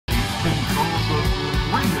control of the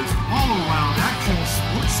greatest all-around action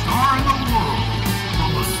sports star in the world. From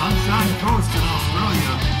the Sunshine Coast in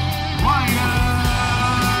Australia, Ryan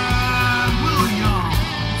Williams.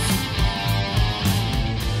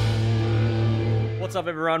 What's up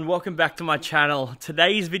everyone, welcome back to my channel.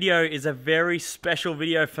 Today's video is a very special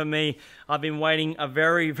video for me. I've been waiting a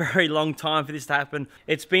very long time for this to happen.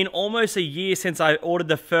 It's been almost a year since I ordered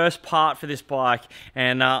the first part for this bike,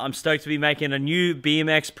 and I'm stoked to be making a new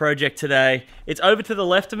BMX project today. It's over to the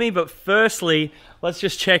left of me, but firstly, let's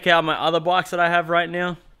just check out my other bikes that I have right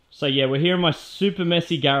now. So yeah, we're here in my super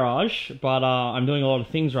messy garage, but I'm doing a lot of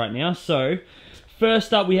things right now. So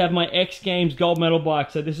first up, we have my X Games gold medal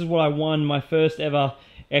bike. So this is what I won my first ever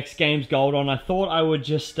X Games gold on. I thought I would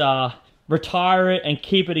just retire it and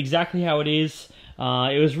keep it exactly how it is.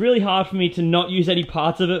 It was really hard for me to not use any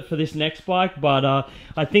parts of it for this next bike, but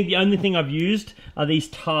I think the only thing I've used are these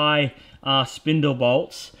tie spindle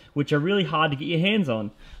bolts, which are really hard to get your hands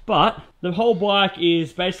on. But the whole bike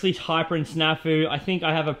is basically hyper and snafu. I think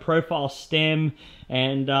I have a profile stem,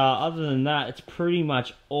 and other than that, it's pretty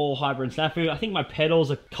much all hyper and snafu. I think my pedals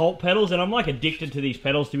are Colt pedals, and I'm like addicted to these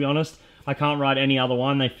pedals, to be honest. I can't ride any other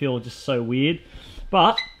one. They feel just so weird.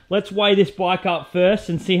 But let's weigh this bike up first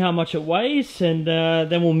and see how much it weighs, and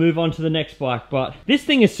then we'll move on to the next bike. But this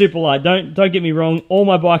thing is super light. Don't get me wrong. All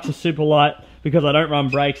my bikes are super light because I don't run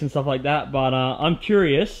brakes and stuff like that. But I'm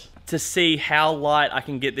curious to see how light I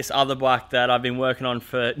can get this other bike that I've been working on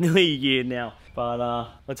for nearly a year now. But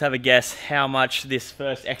let's have a guess how much this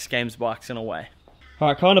first X Games bike's gonna weigh.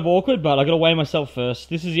 Alright, kind of awkward, but I gotta weigh myself first.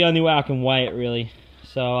 This is the only way I can weigh it, really.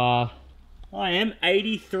 So I am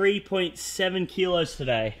 83.7 kilos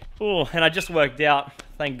today. Oh, and I just worked out,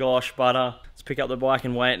 thank gosh, but let's pick up the bike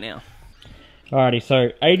and weigh it now. Alrighty,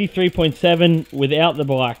 so 83.7 without the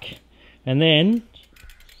bike. And then,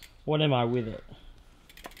 what am I with it?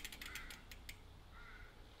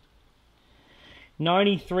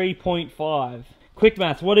 93.5. Quick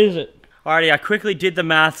maths, what is it? Alrighty, I quickly did the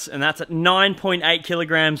maths, and that's at 9.8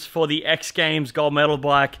 kilograms for the X Games gold medal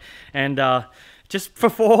bike. And just for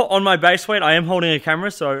 4 on my base weight, I am holding a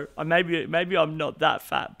camera, so maybe I'm not that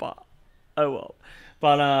fat, but oh well.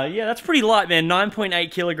 But yeah, that's pretty light, man.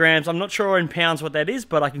 9.8 kilograms. I'm not sure in pounds what that is,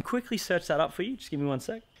 but I can quickly search that up for you. Just give me one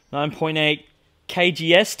sec. 9.8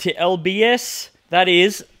 kgs to lbs. That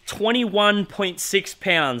is 21.6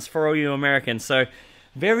 pounds for all you Americans. So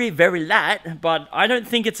very light, but I don't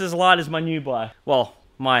think it's as light as my new bike. Well,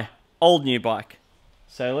 my old new bike.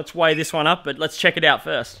 So let's weigh this one up, but let's check it out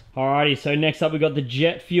first. Alrighty, so next up we got the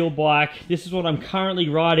jet fuel bike. This is what I'm currently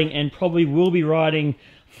riding and probably will be riding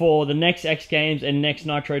for the next X Games and next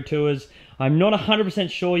Nitro Tours. I'm not 100%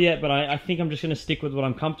 sure yet, but I think I'm just going to stick with what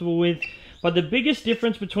I'm comfortable with. But the biggest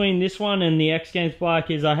difference between this one and the X Games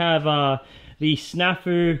bike is I have the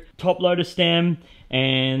Snafu top loader stem,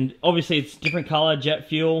 and obviously it's different color, jet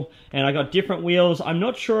fuel, and I got different wheels. I'm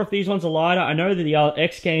not sure if these ones are lighter. I know that the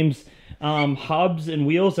X Games hubs and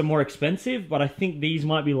wheels are more expensive, but I think these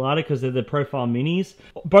might be lighter because they're the profile minis.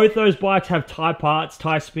 Both those bikes have tie parts,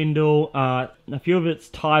 tie spindle, a few of it's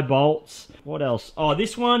tie bolts. What else? Oh,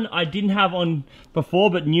 this one I didn't have on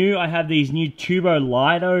before, but new. I have these new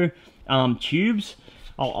Tubolito tubes.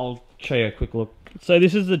 I'll show you a quick look. So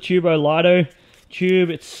this is the Tubolito tube.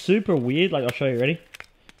 It's super weird. Like, I'll show you. Ready?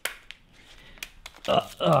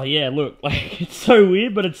 Oh yeah, look. Like, it's so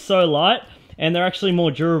weird, but it's so light, and they're actually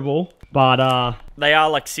more durable. But they are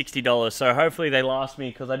like $60, so hopefully they last me,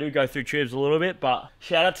 because I do go through tubes a little bit. But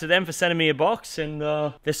shout out to them for sending me a box, and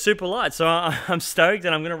they're super light, so I'm stoked,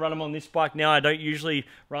 and I'm going to run them on this bike now. I don't usually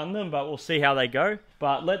run them, but we'll see how they go.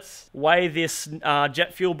 But let's weigh this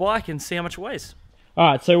jet fuel bike and see how much it weighs.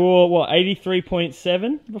 Alright, so we're, what,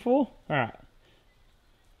 83.7 before? Alright.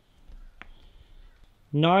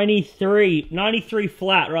 93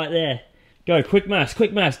 flat right there. Go, quick maths,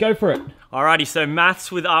 go for it. Alrighty, so maths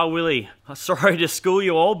with R. Willy. Sorry to school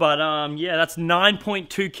you all, but yeah, that's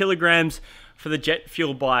 9.2 kilograms for the jet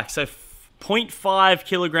fuel bike. So 0.5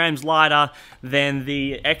 kilograms lighter than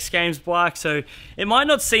the X Games bike. So it might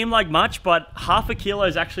not seem like much, but half a kilo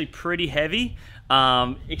is actually pretty heavy.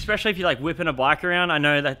 Especially if you're like whipping a bike around. I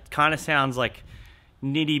know that kind of sounds like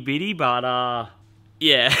nitty bitty, but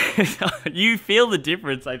yeah, you feel the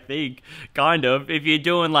difference, I think, kind of. If you're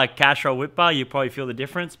doing like cash or whip bar, you probably feel the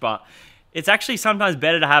difference, but it's actually sometimes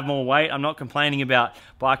better to have more weight. I'm not complaining about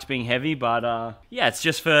bikes being heavy, but yeah, it's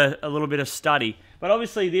just for a little bit of study. But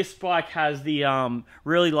obviously this bike has the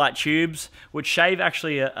really light tubes, which shave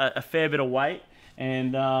actually a fair bit of weight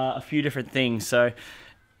and a few different things. So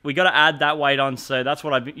we got to add that weight on, so that's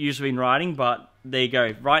what I've usually been riding, but there you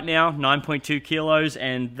go. Right now, 9.2 kilos,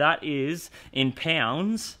 and that is, in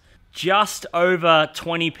pounds, just over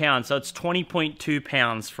 20 pounds. So it's 20.2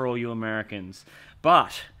 pounds for all you Americans.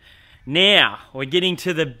 But now we're getting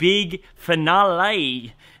to the big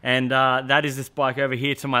finale. And that is this bike over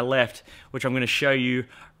here to my left, which I'm going to show you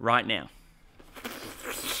right now.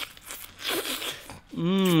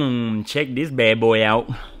 Check this bad boy out.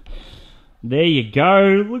 There you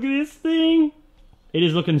go. Look at this thing. It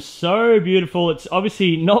is looking so beautiful. It's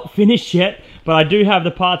obviously not finished yet, but I do have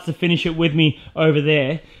the parts to finish it with me over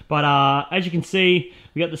there. But as you can see,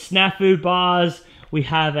 we got the Snafu bars. We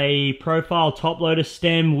have a profile top loader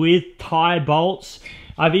stem with tie bolts.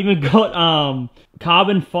 I've even got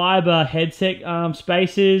carbon fiber headset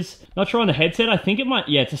spacers. Not sure on the headset. I think it might,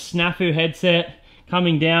 yeah, it's a Snafu headset.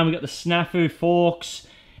 Coming down, we got the Snafu forks.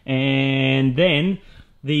 And then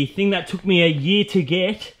the thing that took me a year to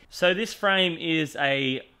get. So this frame is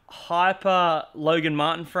a Hyper Logan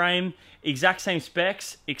Martin frame, exact same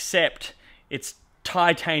specs, except it's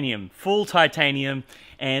titanium, full titanium,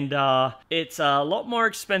 and it's a lot more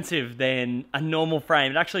expensive than a normal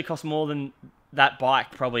frame. It actually costs more than that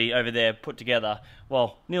bike probably over there put together.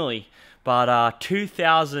 Well, nearly, but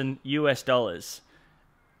 2,000 US dollars.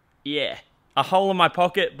 Yeah. A hole in my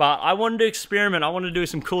pocket, but I wanted to experiment. I wanted to do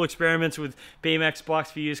some cool experiments with BMX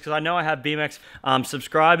bikes for you because I know I have BMX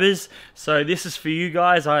subscribers. So this is for you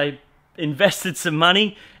guys. I invested some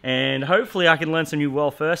money and hopefully I can learn some new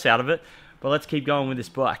well first out of it. But let's keep going with this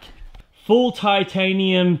bike. Full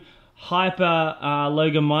titanium Hyper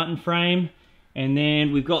Logan Martin frame. And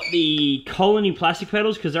then we've got the Colony plastic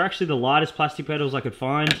pedals because they're actually the lightest plastic pedals I could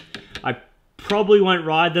find. I probably won't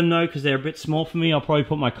ride them though because they're a bit small for me. I'll probably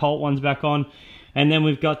put my Colt ones back on. And then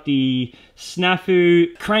we've got the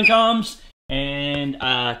Snafu crank arms. And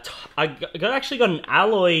I actually got an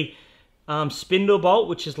alloy spindle bolt,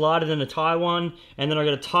 which is lighter than a tie one. And then I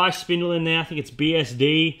got a tie spindle in there. I think it's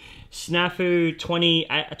BSD. Snafu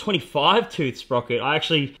 25 tooth sprocket. I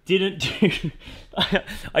actually didn't do...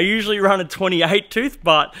 I usually run a 28 tooth,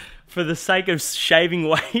 but for the sake of shaving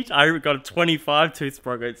weight, I got a 25 tooth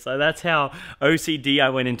sprocket. So that's how OCD I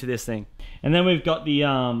went into this thing. And then we've got the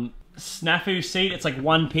Snafu seat. It's like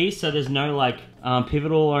one piece, so there's no like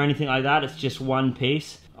pivotal or anything like that. It's just one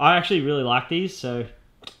piece. I actually really like these, so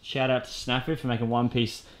shout out to Snafu for making one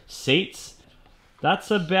piece seats. That's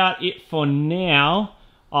about it for now.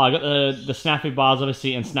 Oh, I got the Snafu bars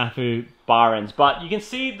obviously and Snafu bar ends. But you can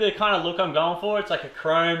see the kind of look I'm going for. It's like a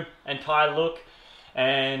chrome and tie look.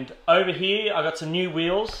 And over here, I got some new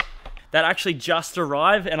wheels that actually just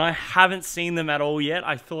arrived and I haven't seen them at all yet.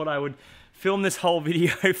 I thought I would film this whole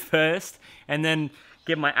video first and then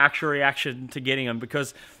get my actual reaction to getting them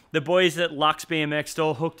because the boys at LUXBMX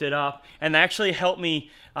store hooked it up and they actually helped me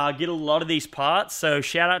get a lot of these parts. So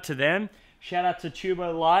shout out to them. Shout out to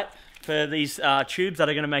Tubolito for these tubes that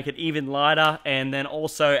are going to make it even lighter, and then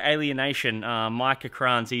also Alienation, Micah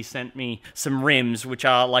Kranz, he sent me some rims, which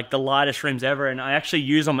are like the lightest rims ever, and I actually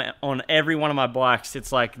use them on every one of my bikes.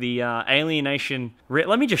 It's like the Alienation,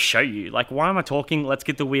 let me just show you, like why am I talking? Let's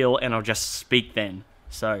get the wheel and I'll just speak then.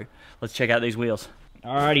 So let's check out these wheels.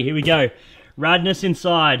 Alrighty, here we go. Radness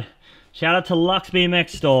inside. Shout out to LUXBMX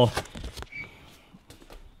store.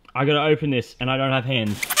 I gotta open this and I don't have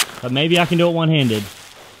hands, but maybe I can do it one-handed.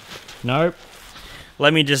 Nope.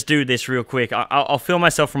 Let me just do this real quick. I'll film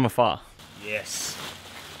myself from afar. Yes.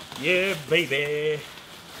 Yeah, baby.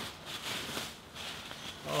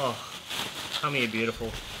 Oh, come here, beautiful.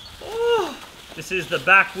 Oh, this is the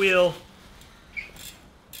back wheel.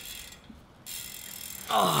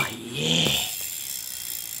 Oh, yeah.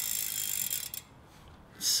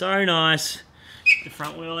 So nice. The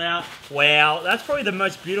front wheel out. Wow, that's probably the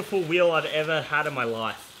most beautiful wheel I've ever had in my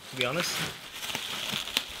life, to be honest.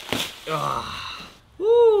 Oh.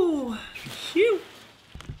 Ooh, cute.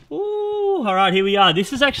 Ooh, all right, here we are.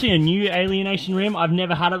 This is actually a new Alienation rim. I've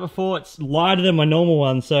never had it before. It's lighter than my normal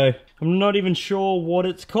one, so I'm not even sure what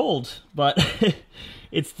it's called, but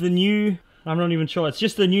it's the new, I'm not even sure. It's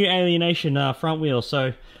just the new Alienation front wheel,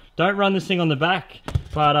 so don't run this thing on the back.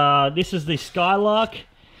 But this is the Skylark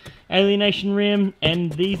Alienation rim,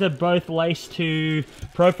 and these are both laced to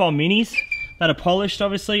Profile Minis that are polished,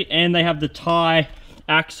 obviously, and they have the tie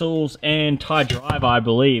axles and tie drive, I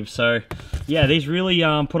believe. So yeah, these really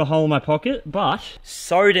put a hole in my pocket, but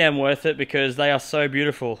so damn worth it because they are so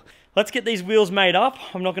beautiful. Let's get these wheels made up.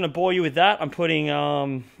 I'm not going to bore you with that. I'm putting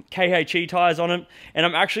KHE tires on them, and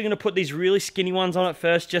I'm actually going to put these really skinny ones on it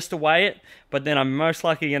first just to weigh it, but then I'm most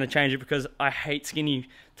likely going to change it because I hate skinny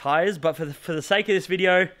tires. But for the sake of this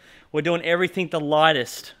video, we're doing everything the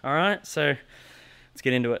lightest. All right, so let's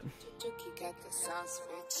get into it.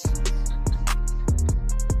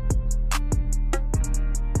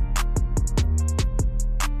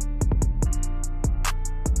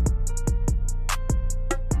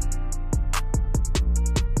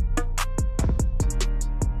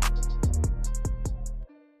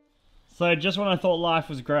 So just when I thought life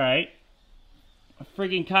was great, I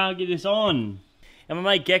freaking can't get this on. And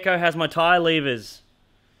my mate Gecko has my tyre levers.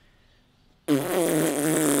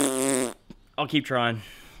 I'll keep trying.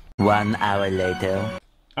 1 hour later.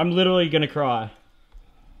 I'm literally gonna cry.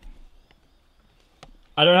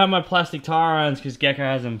 I don't have my plastic tyre irons because Gecko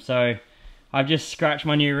has them, so I've just scratched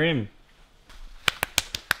my new rim.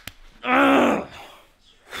 Ugh.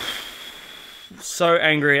 So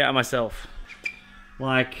angry at myself.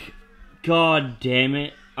 Like, god damn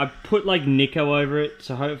it. I put like Nico over it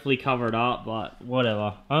to hopefully cover it up, but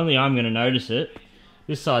whatever. Only I'm gonna notice it.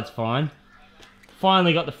 This side's fine.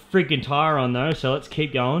 Finally got the freaking tyre on though, so let's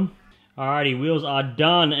keep going. Alrighty, wheels are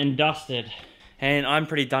done and dusted. And I'm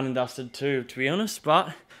pretty done and dusted too, to be honest,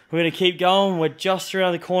 but we're gonna keep going. We're just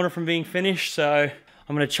around the corner from being finished, so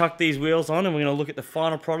I'm gonna chuck these wheels on and we're gonna look at the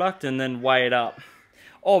final product and then weigh it up.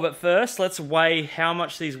 Oh, but first, let's weigh how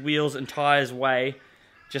much these wheels and tyres weigh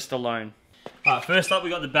just alone. Alright, first up we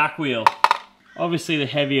got the back wheel. Obviously the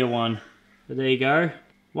heavier one, but there you go.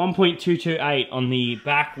 1.228 on the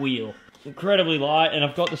back wheel. Incredibly light, and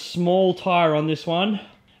I've got the small tyre on this one.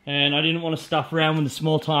 And I didn't want to stuff around with the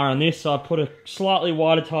small tyre on this, so I put a slightly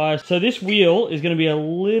wider tyre. So this wheel is going to be a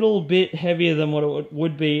little bit heavier than what it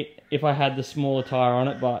would be if I had the smaller tyre on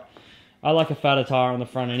it, but I like a fatter tyre on the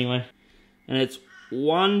front anyway. And it's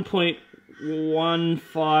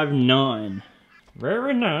 1.159.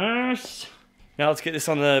 Very nice. Now let's get this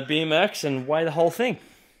on the BMX and weigh the whole thing.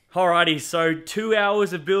 Alrighty, so 2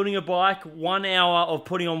 hours of building a bike, 1 hour of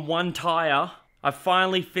putting on one tyre. I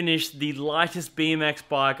finally finished the lightest BMX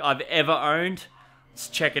bike I've ever owned. Let's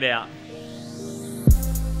check it out.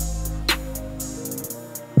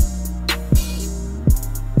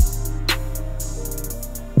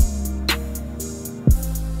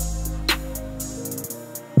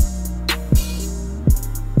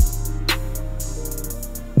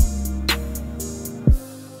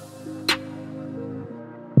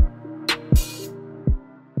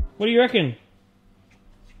 What do you reckon?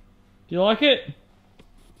 Do you like it?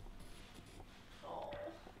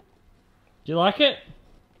 Do you like it?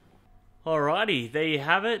 Alrighty, there you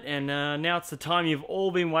have it, and now it's the time you've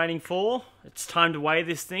all been waiting for. It's time to weigh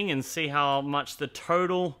this thing and see how much the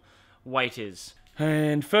total weight is.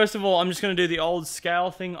 And first of all, I'm just going to do the old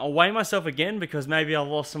scale thing. I'll weigh myself again because maybe I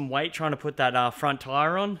lost some weight trying to put that front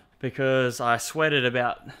tire on, because I sweated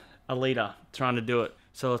about a litre trying to do it.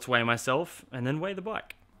 So let's weigh myself and then weigh the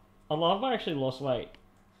bike. I love I actually lost weight.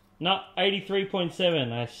 No,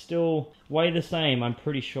 83.7. I still weigh the same, I'm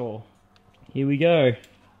pretty sure. Here we go.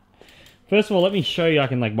 First of all, let me show you I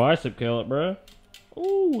can like bicep curl it, bro.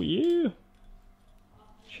 Oh, yeah.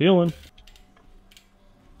 Chilling.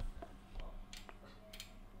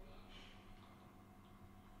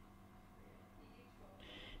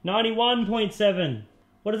 $91.7.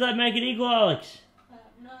 What does that make it equal, Alex?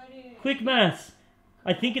 No idea. Quick maths.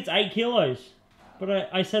 I think it's 8 kilos. But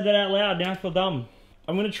I said that out loud, now I feel dumb.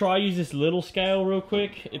 I'm going to try use this little scale real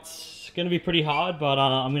quick. It's going to be pretty hard, but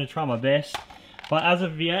I'm going to try my best. But as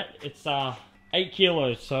of yet, it's 8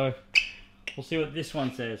 kilos, so we'll see what this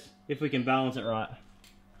one says, if we can balance it right.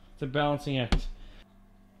 It's a balancing act.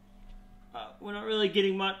 We're not really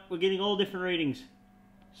getting much, we're getting all different readings.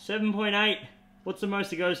 7.8, what's the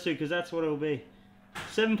most it goes to, because that's what it'll be.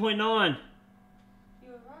 7.9.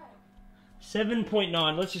 You were right.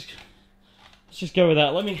 7.9, let's just go with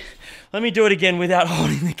that. Let me do it again without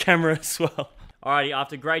holding the camera as well. Alrighty,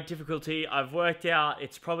 after great difficulty, I've worked out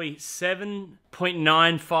it's probably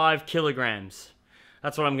 7.95 kilograms.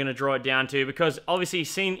 That's what I'm going to draw it down to, because obviously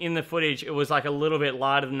seen in the footage, it was like a little bit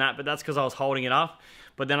lighter than that, but that's because I was holding it up.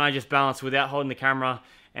 But then I just balanced without holding the camera,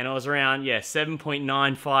 and it was around, yeah,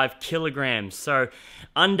 7.95 kilograms. So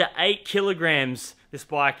under 8 kilograms this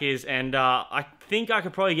bike is, and I think I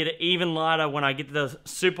could probably get it even lighter when I get the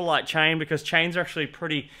super light chain, because chains are actually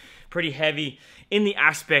pretty heavy in the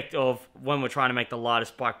aspect of when we're trying to make the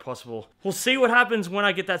lightest bike possible. We'll see what happens when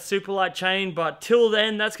I get that super light chain, but till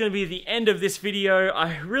then, that's going to be the end of this video.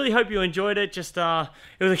 I really hope you enjoyed it. Just it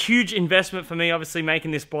was a huge investment for me, obviously,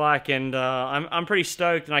 making this bike, and I'm pretty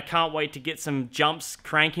stoked, and I can't wait to get some jumps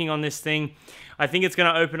cranking on this thing. I think it's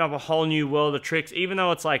going to open up a whole new world of tricks, even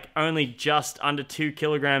though it's like only just under 2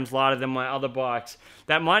 kilograms lighter than my other bikes.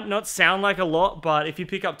 That might not sound like a lot, but if you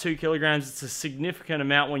pick up 2 kilograms, it's a significant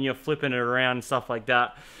amount when you're flipping it around and stuff like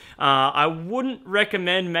that. I wouldn't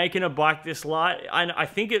recommend making a bike this light. I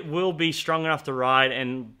think it will be strong enough to ride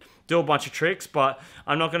and do a bunch of tricks, but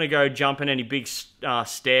I'm not going to go jumping any big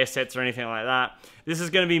stair sets or anything like that. This is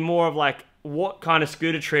going to be more of like, what kind of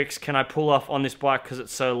scooter tricks can I pull off on this bike because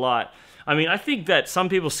it's so light? I mean, I think that some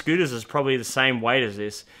people's scooters is probably the same weight as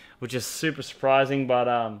this, which is super surprising.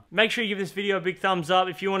 But make sure you give this video a big thumbs up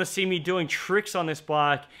if you want to see me doing tricks on this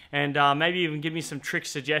bike, and maybe even give me some trick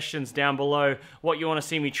suggestions down below what you want to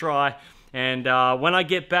see me try. And when I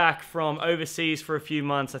get back from overseas for a few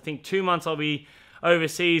months, I think 2 months I'll be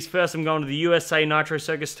overseas. First I'm going to the USA Nitro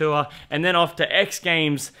Circus Tour, and then off to X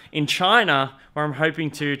Games in China, where I'm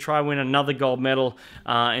hoping to try win another gold medal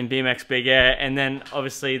in BMX Big Air. And then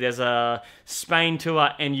obviously there's a Spain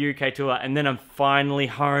tour and UK tour, and then I'm finally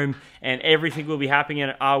home, and everything will be happening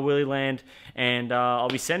at rwillyland, and I'll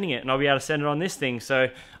be sending it, and I'll be able to send it on this thing. So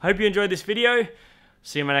I hope you enjoyed this video.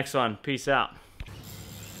 See you in my next one. Peace out.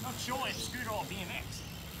 Not sure if scooter or BMX.